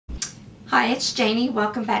Hi, it's Janie.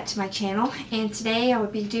 Welcome back to my channel, and today I will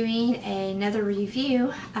be doing another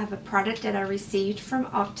review of a product that I received from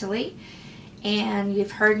Octoly. And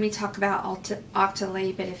you've heard me talk about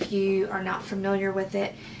Octoly, but if you are not familiar with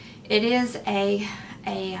it, it is a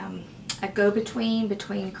go-between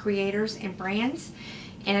between creators and brands,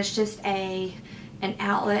 and it's just an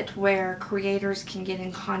outlet where creators can get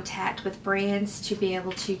in contact with brands to be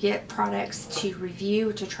able to get products to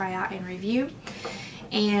review, to try out and review.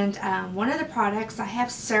 And one of the products, I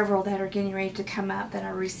have several that are getting ready to come up that I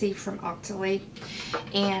received from Octoly.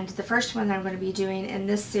 And the first one that I'm going to be doing in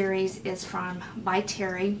this series is from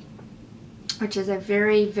Baume, which is a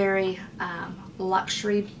very, very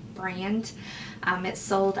luxury brand. It's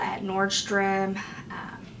sold at Nordstrom,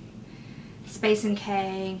 Space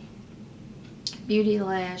NK,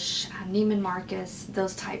 Beautylish, Neiman Marcus,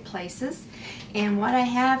 those type places. And what I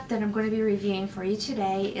have that I'm going to be reviewing for you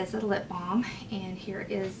today is a lip balm, and here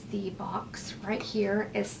is the box right here.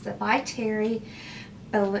 It's the Baume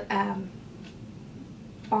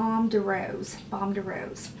de Rose,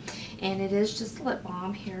 and it is just lip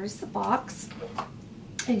balm. Here's the box,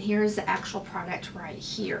 and here's the actual product right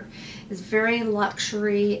here. It's very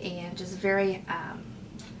luxury and just very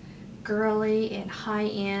girly and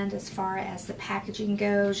high-end as far as the packaging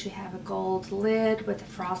goes. You have a gold lid with a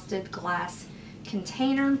frosted glass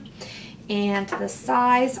container, and the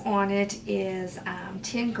size on it is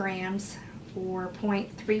 10 grams or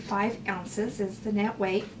 0.35 ounces is the net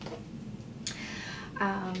weight.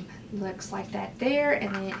 Looks like that there,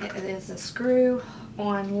 and then it is a screw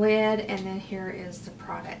on lid, and then here is the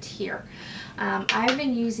product here. I've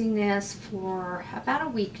been using this for about a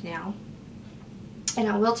week now, and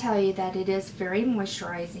I will tell you that it is very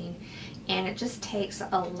moisturizing, and it just takes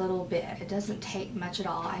a little bit. It doesn't take much at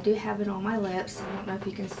all. I do have it on my lips. I don't know if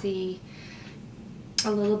you can see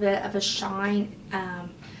a little bit of a shine.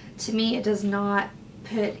 To me, it does not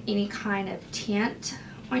put any kind of tint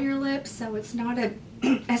on your lips, so it's not a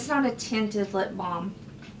tinted lip balm.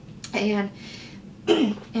 And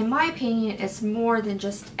in my opinion, it's more than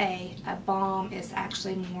just a balm. It's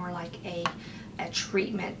actually more like a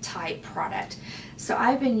treatment type product. So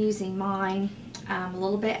I've been using mine a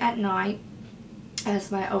little bit at night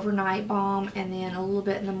as my overnight balm, and then a little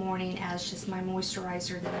bit in the morning as just my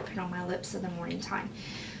moisturizer that I put on my lips in the morning time.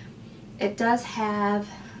 It does have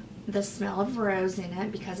the smell of rose in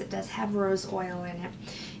it because it does have rose oil in it,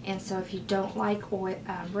 and so if you don't like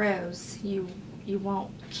rose, you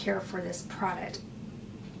won't care for this product.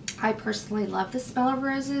 I personally love the smell of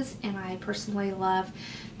roses, and I personally love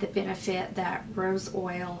the benefit that rose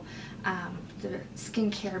oil, the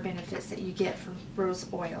skincare benefits that you get from rose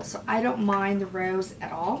oil. So I don't mind the rose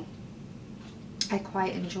at all. I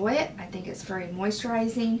quite enjoy it. I think it's very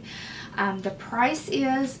moisturizing. The price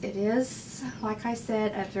is, like I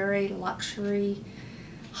said, a very luxury,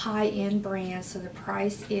 high-end brand. So the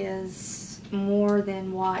price is more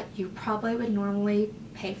than what you probably would normally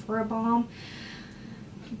pay for a balm.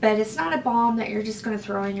 But it's not a balm that you're just going to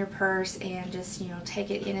throw in your purse and just, you know,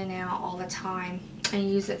 take it in and out all the time and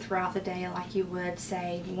use it throughout the day like you would,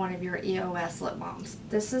 say, one of your EOS lip balms.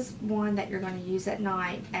 This is one that you're going to use at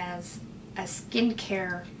night as a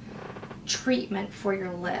skincare treatment for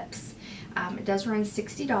your lips. It does run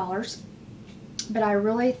 $60, but I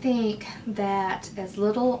really think that as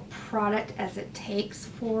little product as it takes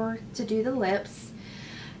to do the lips,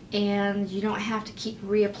 and you don't have to keep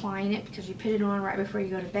reapplying it because you put it on right before you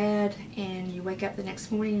go to bed, and you wake up the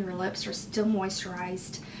next morning and your lips are still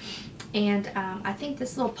moisturized. And I think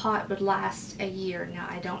this little pot would last a year. Now,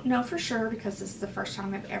 I don't know for sure because this is the first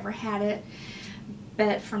time I've ever had it,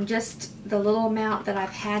 but from just the little amount that I've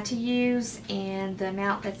had to use and the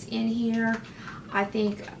amount that's in here, I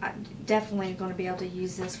think I'm definitely going to be able to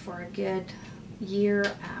use this for a good year,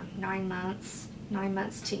 9 months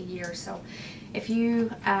to a year. So if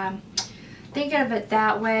you think of it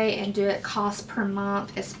that way and do it cost per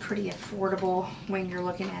month, it's pretty affordable when you're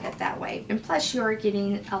looking at it that way. And plus, you are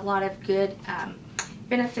getting a lot of good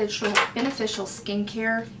beneficial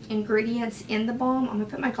skincare ingredients in the balm. I'm going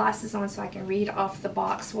to put my glasses on so I can read off the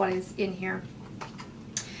box what is in here.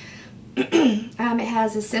 It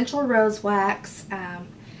has essential rose wax,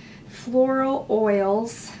 floral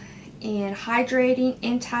oils, and hydrating,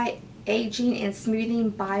 anti-aging, and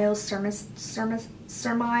smoothing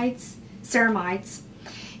ceramides,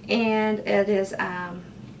 and it is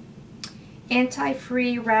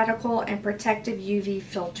anti-free radical and protective UV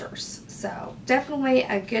filters. So definitely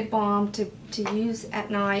a good balm to use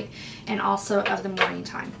at night and also of the morning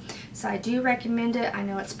time. So I do recommend it. I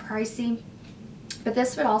know it's pricey, but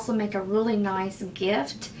this would also make a really nice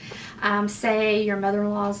gift. Say your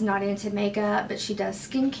mother-in-law is not into makeup, but she does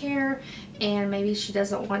skincare, and maybe she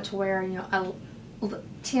doesn't want to wear, you know, a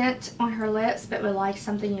tint on her lips, but would like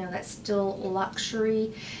something, you know, that's still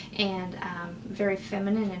luxury and very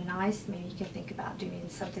feminine and nice. Maybe you can think about doing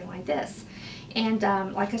something like this. And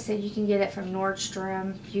like I said, you can get it from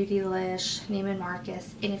Nordstrom, Beautylish, Neiman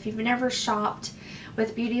Marcus. And if you've never shopped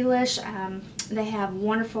with Beautylish, they have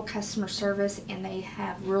wonderful customer service, and they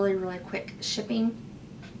have really, really quick shipping.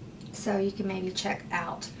 So you can maybe check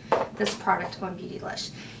out this product on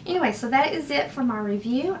Beautylish. Anyway, so that is it for my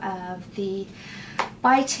review of the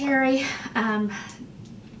By Terry,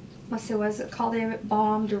 let's see, what is it called?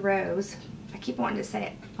 Baume de Rose. I keep wanting to say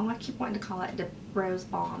it. I keep wanting to call it the Rose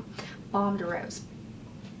Balm. Baume de Rose.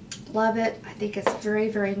 Love it. I think it's very,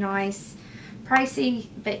 very nice. Pricey,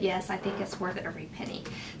 but yes, I think it's worth every penny.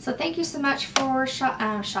 So thank you so much for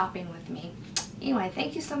shopping with me. Anyway,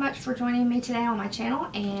 thank you so much for joining me today on my channel,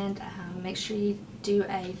 and make sure you do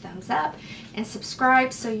a thumbs up and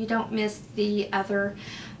subscribe so you don't miss the other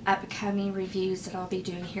upcoming reviews that I'll be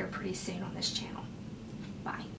doing here pretty soon on this channel. Bye.